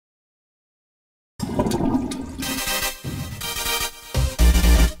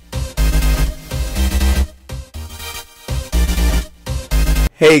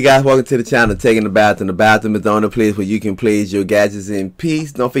Hey guys, welcome to the channel, Taking the Bathroom. The bathroom is the only place where you can place your gadgets in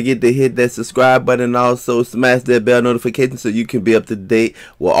peace. Don't forget to hit that subscribe button and also smash that bell notification so you can be up to date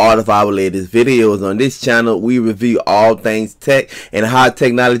with all of our latest videos. On this channel, we review all things tech and how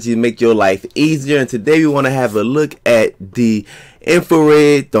technology make your life easier. And today we want to have a look at the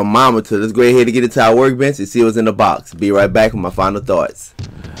infrared thermometer. Let's go ahead and get it to our workbench and see what's in the box. Be right back with my final thoughts.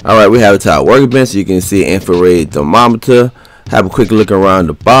 Alright, we have it to our workbench. You can see infrared thermometer. Have a quick look around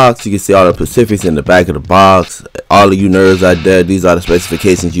the box. You can see all the specifics in the back of the box. All of you nerds out there, these are the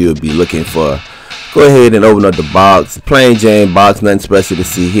specifications you will be looking for. Go ahead and open up the box. Plain Jane box, nothing special to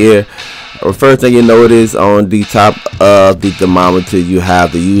see here. First thing you notice, on the top of the thermometer you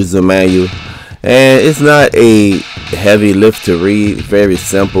have the user manual, and it's not a heavy lift to read. Very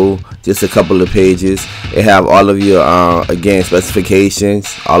simple, just a couple of pages. It have all of your again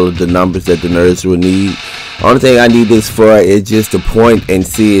specifications, all of the numbers that the nerds will need. Only thing I need this for is just to point and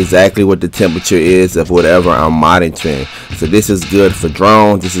see exactly what the temperature is of whatever I'm monitoring. So this is good for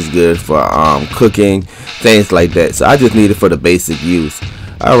drones, this is good for cooking, things like that. So I just need it for the basic use.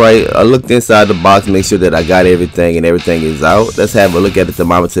 Alright, I looked inside the box, make sure that I got everything and everything is out. Let's have a look at the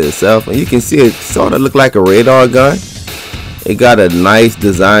thermometer itself, and you can see it sort of look like a radar gun. It got a nice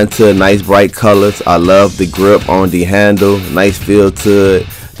design to it, nice bright colors. I love the grip on the handle, nice feel to it.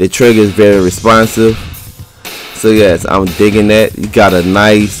 The trigger is very responsive. So yes, I'm digging that. You got a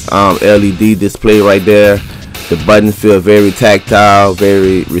nice LED display right there. The buttons feel very tactile,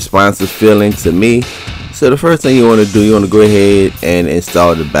 very responsive feeling to me. So the first thing you want to do, you want to go ahead and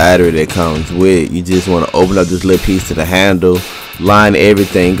install the battery that comes with. You just want to open up this little piece to the handle, line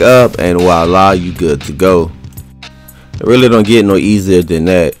everything up, and voila, you good to go. It really don't get no easier than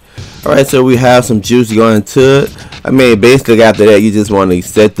that. Alright, so we have some juice going to it. I mean, basically after that, you just want to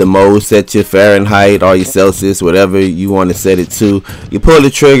set the mode, set your Fahrenheit or your Celsius, whatever you want to set it to. You pull the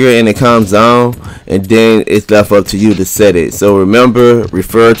trigger and it comes on, and then it's left up to you to set it. So remember,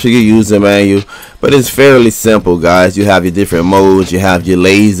 refer to your user manual, but it's fairly simple, guys. You have your different modes. You have your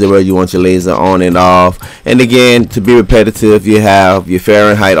laser, where you want your laser on and off. And again, to be repetitive, you have your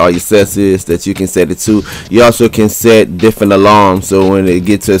Fahrenheit or your Celsius that you can set it to. You also can set different alarms, so when it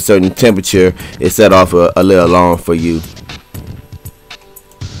gets to a certain temperature, it set off a little alarm for you.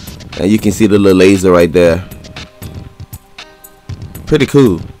 And you can see the little laser right there. Pretty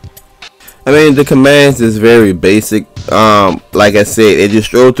cool. I mean, the commands is very basic. Like I said, if you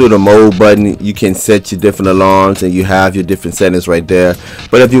scroll through the mode button, you can set your different alarms and you have your different settings right there.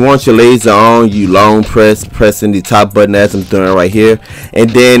 But if you want your laser on, you long pressing the top button as I'm doing right here. And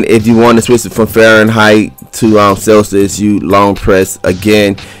then if you want to switch it from Fahrenheit to Celsius, you long press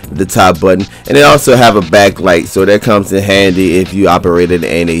again the top button. And they also have a backlight, so that comes in handy if you operate it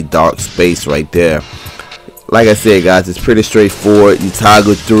in a dark space right there. Like I said, guys, it's pretty straightforward. You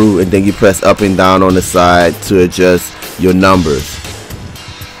toggle through and then you press up and down on the side to adjust your numbers.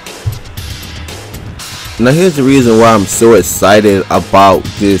 Now here's the reason why I'm so excited about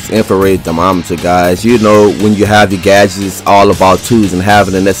this infrared thermometer, guys. You know, when you have your gadgets, it's all about tools and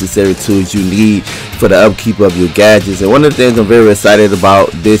having the necessary tools you need for the upkeep of your gadgets. And one of the things I'm very excited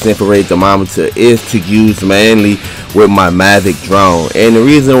about this infrared thermometer is to use mainly with my Mavic drone. And the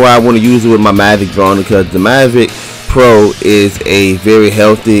reason why I want to use it with my Mavic drone is because the Mavic Pro is a very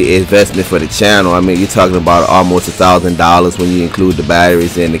healthy investment for the channel. I mean, you're talking about almost $1,000 when you include the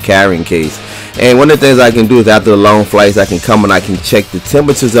batteries and the carrying case. And one of the things I can do is after the long flights, I can come and I can check the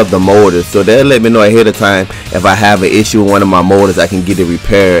temperatures of the motors. So they'll let me know ahead of time if I have an issue with one of my motors. I can get it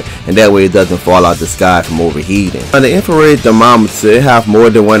repaired, and that way it doesn't fall out the sky from overheating. On the infrared thermometer, it have more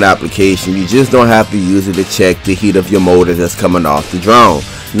than one application. You just don't have to use it to check the heat of your motor that's coming off the drone.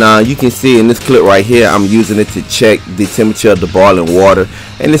 Now you can see in this clip right here, I'm using it to check the temperature of the boiling water,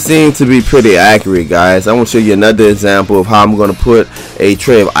 and it seems to be pretty accurate, guys. I want to show you another example of how I'm going to put a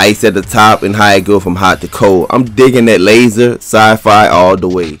tray of ice at the top and how it go from hot to cold. I'm digging that laser, sci-fi all the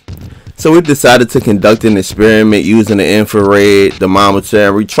way. So we decided to conduct an experiment using the infrared thermometer,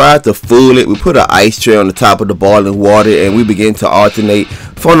 and we tried to fool it. We put an ice tray on the top of the boiling water and we began to alternate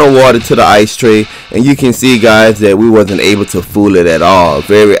from the water to the ice tray, and you can see, guys, that we wasn't able to fool it at all.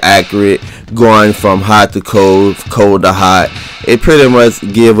 Very accurate, going from hot to cold, cold to hot. It pretty much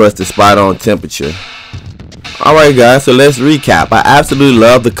gave us the spot on temperature. Alright guys, so let's recap. I absolutely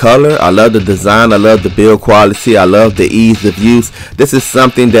love the color, I love the design, I love the build quality, I love the ease of use. This is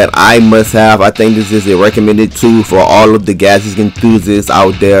something that I must have. I think this is a recommended tool for all of the gadgets enthusiasts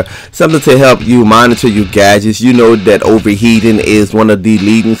out there. Something to help you monitor your gadgets. You know that overheating is one of the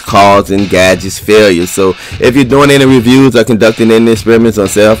leading causes in gadgets failure. So if you're doing any reviews or conducting any experiments on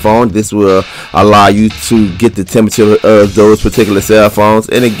cell phones, this will allow you to get the temperature of those particular cell phones.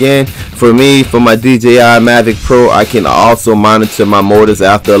 And again, for me, for my DJI Mavic Pro, I can also monitor my motors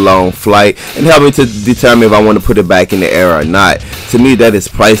after a long flight and help me to determine if I want to put it back in the air or not. To me, that is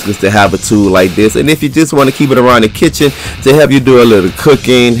priceless to have a tool like this. And if you just want to keep it around the kitchen to help you do a little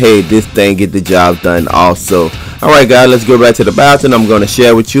cooking, hey, this thing get the job done also. Alright guys, let's go back to the bathroom. I'm going to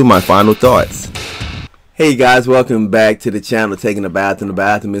share with you my final thoughts. Hey guys, welcome back to the channel. Taking a bath in the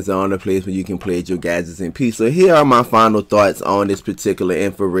bathroom is the only place where you can play your gadgets in peace. So here are my final thoughts on this particular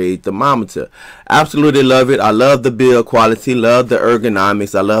infrared thermometer. Absolutely love it. I love the build quality, love the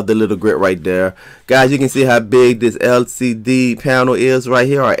ergonomics, I love the little grit right there. Guys, you can see how big this LCD panel is right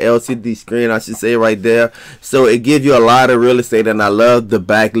here, or LCD screen I should say right there. So it gives you a lot of real estate, and I love the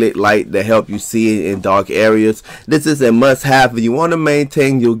backlit light that help you see it in dark areas. This is a must have if you want to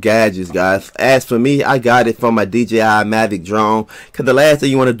maintain your gadgets, guys. As for me, I got it from my DJI Mavic drone, because the last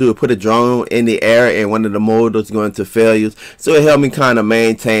thing you want to do is put a drone in the air and one of the motors going into failures. So it helped me kind of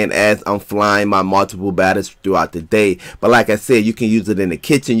maintain as I'm flying my multiple batteries throughout the day. But like I said, you can use it in the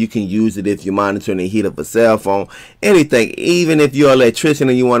kitchen, you can use it if you're monitoring the heat of a cell phone, anything. Even if you're an electrician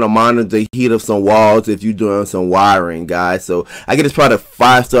and you want to monitor the heat of some walls if you're doing some wiring, guys. So I get this product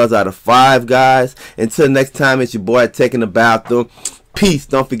 5 stars out of 5, guys. Until next time, it's your boy taking a bathroom. Peace.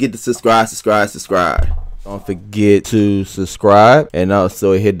 Don't forget to subscribe. Don't forget to subscribe and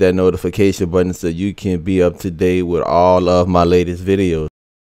also hit that notification button so you can be up to date with all of my latest videos.